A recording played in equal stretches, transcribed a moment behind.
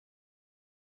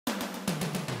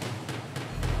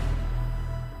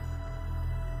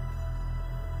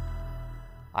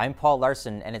I'm Paul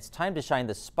Larson, and it's time to shine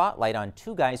the spotlight on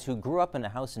two guys who grew up in a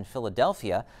house in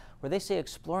Philadelphia where they say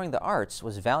exploring the arts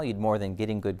was valued more than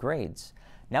getting good grades.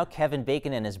 Now Kevin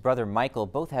Bacon and his brother Michael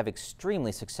both have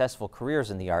extremely successful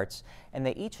careers in the arts, and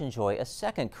they each enjoy a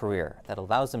second career that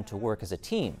allows them to work as a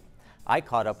team. I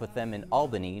caught up with them in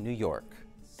Albany, New York.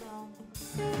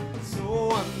 So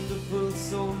wonderful,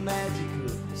 so magical,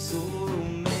 so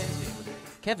romantic.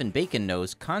 Kevin Bacon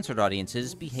knows concert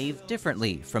audiences behave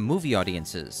differently from movie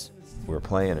audiences. We were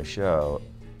playing a show,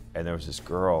 and there was this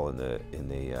girl in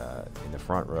the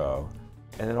front row,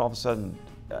 and then all of a sudden,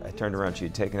 I turned around. She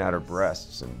had taken out her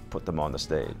breasts and put them on the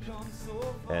stage.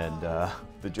 And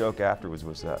the joke afterwards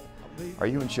was that, "Are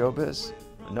you in showbiz?"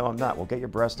 "No, I'm not." "Well, get your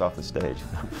breast off the stage."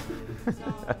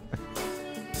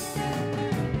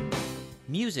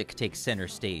 Music takes center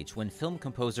stage when film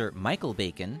composer Michael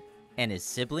Bacon and his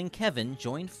sibling Kevin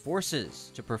join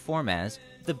forces to perform as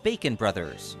the Bacon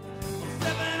Brothers.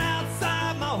 Stepping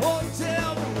outside my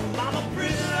hotel room, I'm a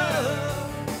prisoner.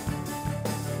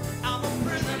 I'm a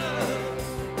prisoner.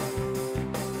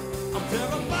 I'm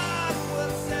terrified of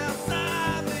what's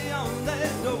outside beyond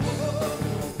that door.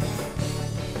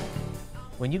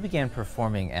 When you began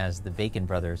performing as the Bacon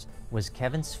Brothers, was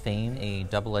Kevin's fame a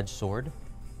double-edged sword?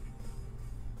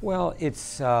 Well,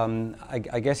 it's,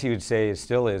 I guess you would say it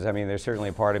still is. I mean, there's certainly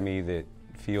a part of me that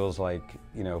feels like,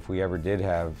 you know, if we ever did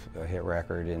have a hit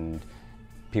record and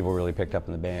people really picked up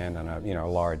in the band on a, a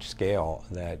large scale,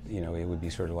 that, it would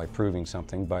be sort of like proving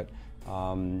something. But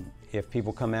if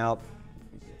people come out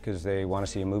because they want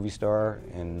to see a movie star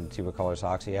and see what color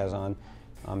socks he has on,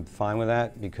 I'm fine with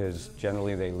that, because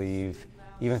generally they leave,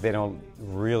 even if they don't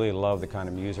really love the kind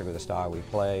of music or the style we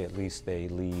play, at least they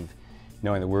leave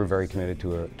knowing that we're very committed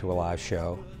to a live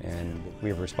show, and we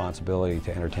have a responsibility to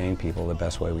entertain people the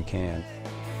best way we can.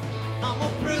 I'm a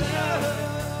prisoner.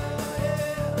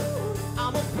 Yeah.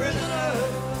 I'm a prisoner.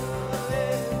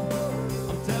 Yeah.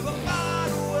 I'm terrified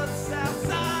of what's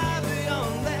outside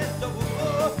beyond that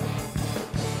door.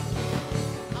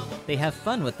 They have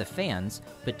fun with the fans,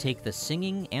 but take the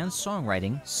singing and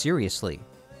songwriting seriously.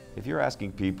 If you're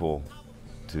asking people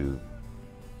to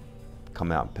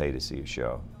come out and pay to see a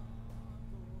show,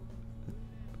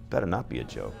 better not be a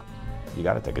joke. You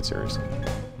got to take it seriously.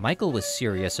 Michael was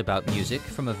serious about music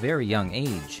from a very young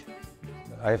age.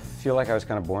 I feel like I was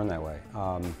kind of born that way.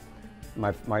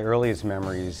 My earliest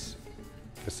memories,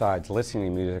 besides listening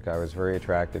to music, I was very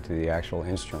attracted to the actual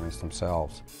instruments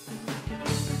themselves.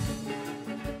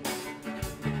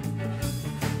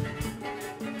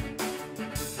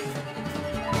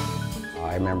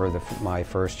 I remember my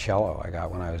first cello I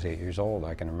got when I was 8 years old.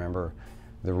 I can remember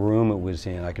the room it was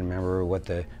in. I can remember what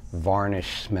the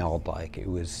varnish smelled like. It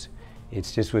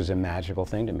just was a magical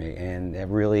thing to me, and it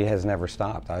really has never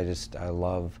stopped. I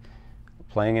love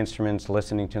playing instruments,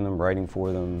 listening to them, writing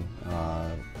for them,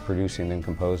 producing them,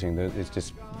 composing. It's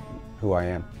just who I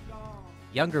am.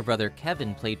 Younger brother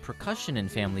Kevin played percussion in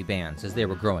family bands as they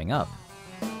were growing up.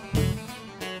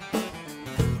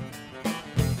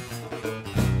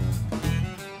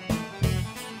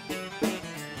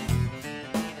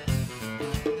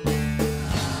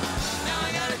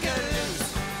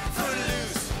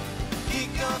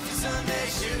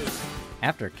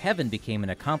 After Kevin became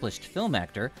an accomplished film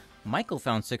actor, Michael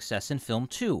found success in film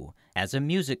too, as a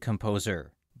music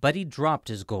composer. But he dropped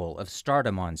his goal of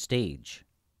stardom on stage.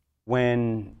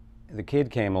 When the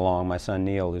kid came along, my son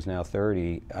Neil, who's now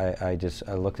 30, I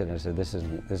looked at it and said, this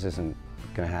isn't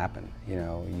going to happen.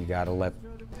 You got to let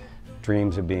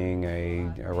dreams of being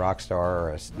a rock star,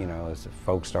 or a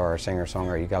folk star, or singer,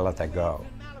 songwriter, you got to let that go,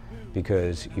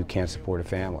 because you can't support a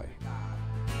family.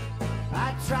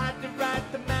 I tried to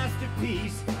write the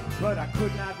masterpiece, but I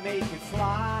could not make it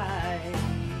fly.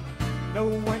 No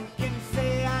one can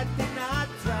say I did not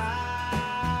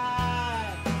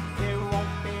try. It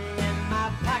won't be in my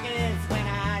pockets when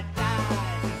I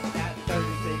die. Got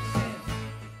 36 cents.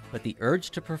 But the urge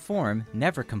to perform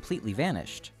never completely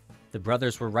vanished. The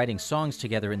brothers were writing songs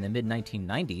together in the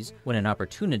mid-1990s when an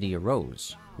opportunity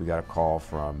arose. We got a call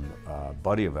from a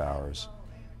buddy of ours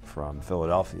from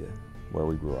Philadelphia, where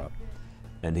we grew up.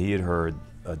 And he had heard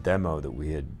a demo that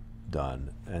we had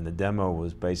done, and the demo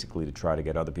was basically to try to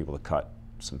get other people to cut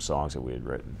some songs that we had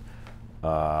written.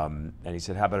 And he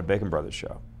said, "How about a Bacon Brothers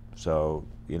show?" So,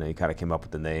 he kind of came up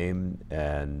with the name,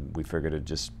 and we figured to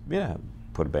just,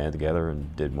 put a band together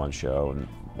and did one show, and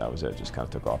that was it. Just kind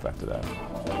of took off after that.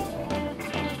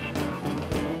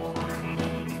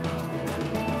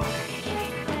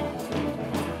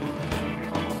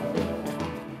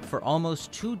 For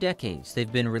almost 2 decades,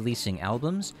 they've been releasing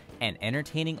albums and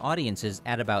entertaining audiences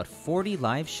at about 40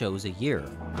 live shows a year.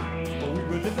 We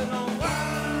were living on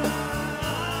wild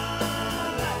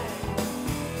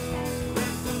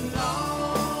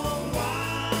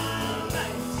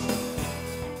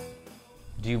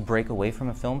Do you break away from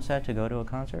a film set to go to a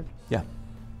concert? Yeah.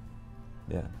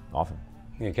 Yeah, often.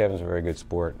 Yeah, Kevin's a very good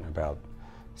sport about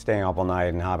staying up all night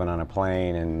and hopping on a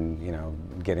plane and, you know,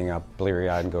 getting up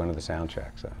bleary-eyed and going to the sound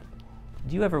check. So.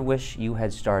 Do you ever wish you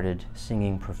had started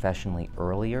singing professionally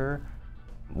earlier?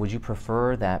 Would you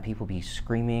prefer that people be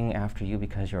screaming after you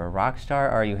because you're a rock star,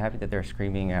 or are you happy that they're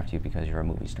screaming after you because you're a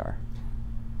movie star?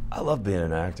 I love being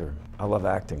an actor. I love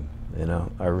acting, you know,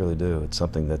 I really do. It's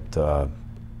something that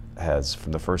has,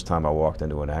 from the first time I walked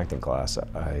into an acting class,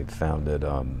 I found it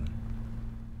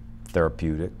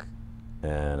therapeutic,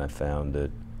 and I found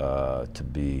it to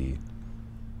be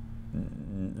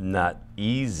not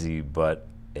easy, but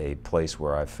a place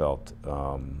where I felt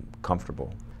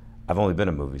comfortable. I've only been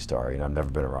a movie star, you know, I've never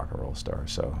been a rock and roll star,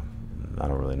 so I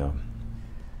don't really know.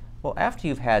 Well, after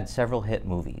you've had several hit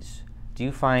movies, do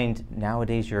you find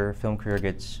nowadays your film career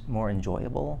gets more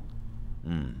enjoyable?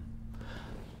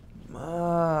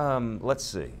 Let's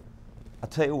see. I'll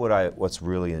tell you what's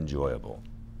really enjoyable.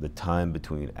 The time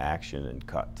between action and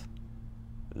cut.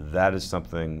 That is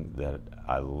something that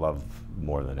I love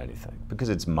more than anything, because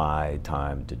it's my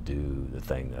time to do the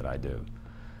thing that I do.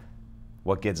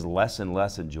 What gets less and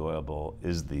less enjoyable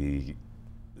is the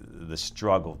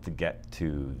struggle to get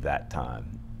to that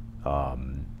time.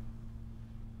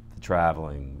 The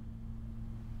traveling,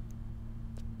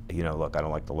 you know, look, I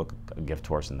don't like to look a gift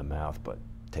horse in the mouth, but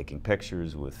taking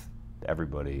pictures with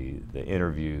everybody, the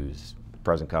interviews,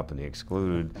 present company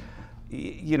excluded,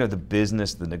 you know, the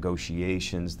business, the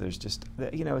negotiations, there's just,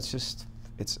 you know, it's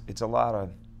a lot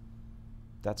of,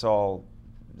 that's all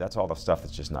the stuff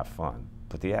that's just not fun.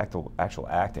 But the actual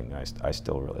acting, I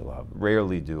still really love.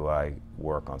 Rarely do I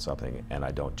work on something and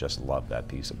I don't just love that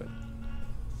piece of it.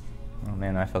 Oh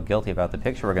man, I feel guilty about the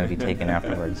picture we're going to be taking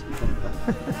afterwards.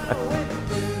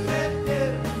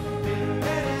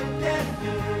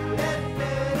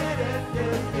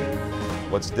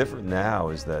 What's different now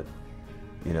is that,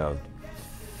 you know,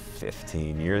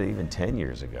 15 years, even 10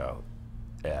 years ago,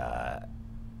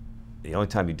 the only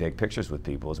time you take pictures with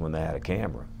people is when they had a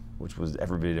camera, which was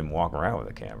everybody didn't walk around with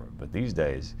a camera. But these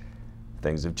days,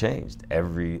 things have changed.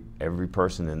 Every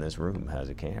person in this room has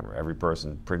a camera.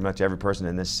 Pretty much every person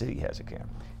in this city has a camera.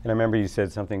 And I remember you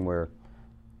said something where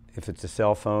if it's a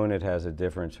cell phone, it has a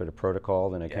different sort of protocol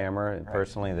than a camera. And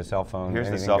personally, the cell phone, here's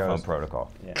the cell phone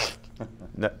protocol. Yeah.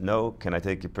 No, can I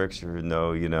take your picture?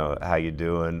 No, you know, how you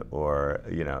doing? Or,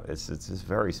 you know, it's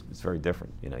very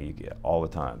different. You know, you get all the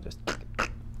time just.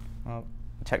 Well,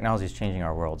 technology is changing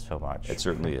our world so much. It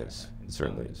certainly is. It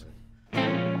certainly is.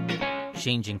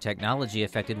 Changing technology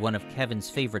affected one of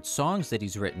Kevin's favorite songs that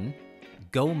he's written,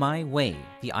 Go My Way,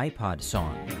 the iPod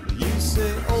song. You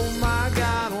say, oh my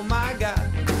God,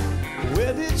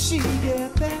 where did she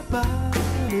get that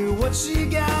body? What she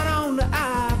got on the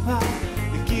iPod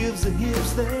that gives the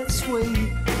hips that sway?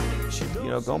 You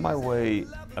know, Go My Way,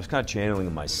 I was kind of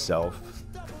channeling myself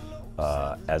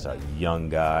as a young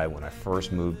guy when I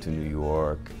first moved to New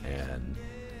York, and,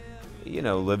 you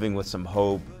know, living with some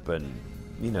hope, and,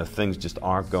 you know, things just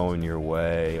aren't going your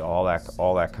way, all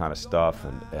that kind of stuff,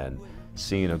 and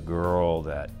seeing a girl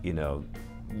that, you know,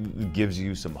 gives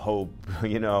you some hope,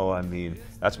 you know, I mean,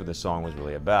 that's what the song was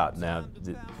really about. Now,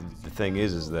 the thing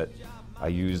is that I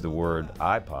used the word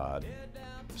iPod,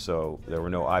 so there were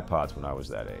no iPods when I was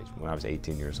that age. When I was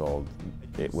 18 years old,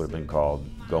 it would have been called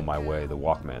Go My Way, the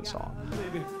Walkman song.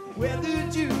 Baby, where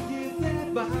did you get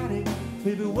that body?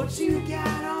 Baby, what you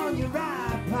got on your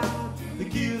iPod that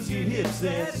gives you hips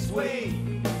that sway?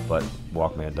 But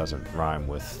Walkman doesn't rhyme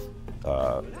with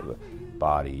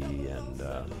body and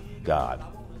God.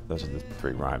 Those are the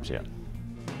three rhymes, yeah.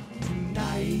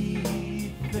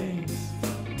 Tonight things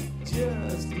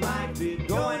just might be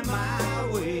going my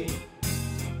way.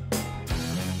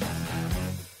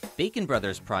 Bacon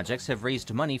Brothers projects have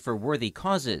raised money for worthy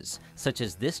causes, such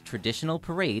as this traditional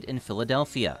parade in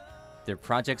Philadelphia. Their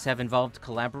projects have involved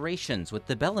collaborations with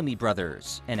the Bellamy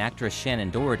Brothers and actress Shannon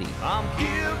Doherty. I'm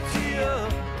guilty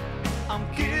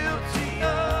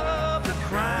of the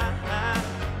crime.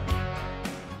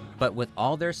 But with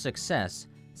all their success,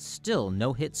 still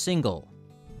no hit single.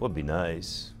 Would be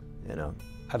nice, you know.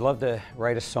 I'd love to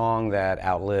write a song that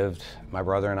outlived my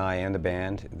brother and I and the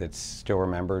band, that's still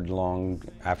remembered long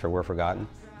after we're forgotten.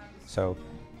 So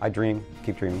I dream,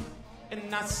 keep dreaming. And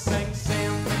I sang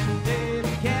Sam, Dave,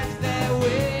 catch that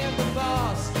way, the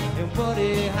boss, and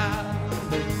Buddy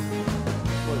Holly.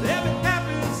 Well, every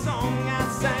happy song I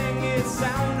sang, it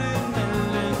sounded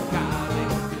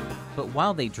melancholy. But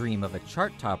while they dream of a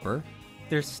chart topper,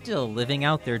 they're still living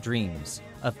out their dreams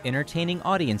of entertaining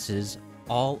audiences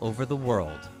all over the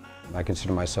world. I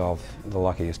consider myself the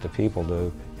luckiest of people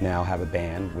to now have a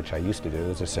band, which I used to do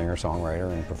as a singer,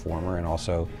 songwriter, and performer, and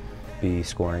also be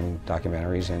scoring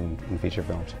documentaries and feature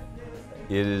films.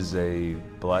 It is a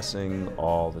blessing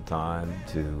all the time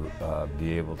to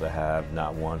be able to have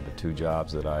not one but two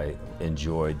jobs that I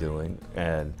enjoy doing.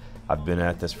 And I've been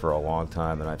at this for a long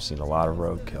time, and I've seen a lot of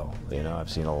roadkill. You know, I've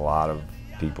seen a lot of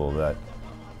people that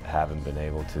haven't been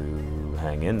able to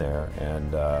hang in there,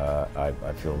 and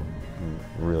I feel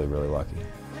really, really lucky.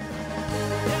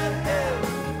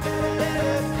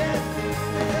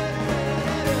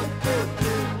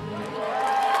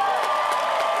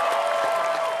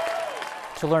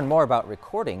 To learn more about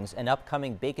recordings and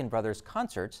upcoming Bacon Brothers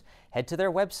concerts, head to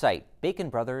their website,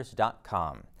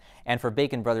 baconbrothers.com. And for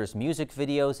Bacon Brothers music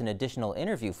videos and additional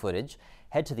interview footage,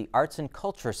 head to the Arts and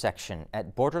Culture section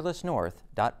at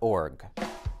borderlessnorth.org.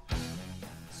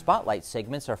 Spotlight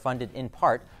segments are funded in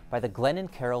part by the Glenn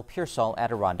and Carol Pearsall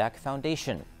Adirondack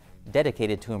Foundation,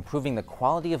 dedicated to improving the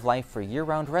quality of life for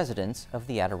year-round residents of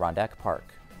the Adirondack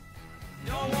Park.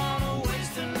 Don't wanna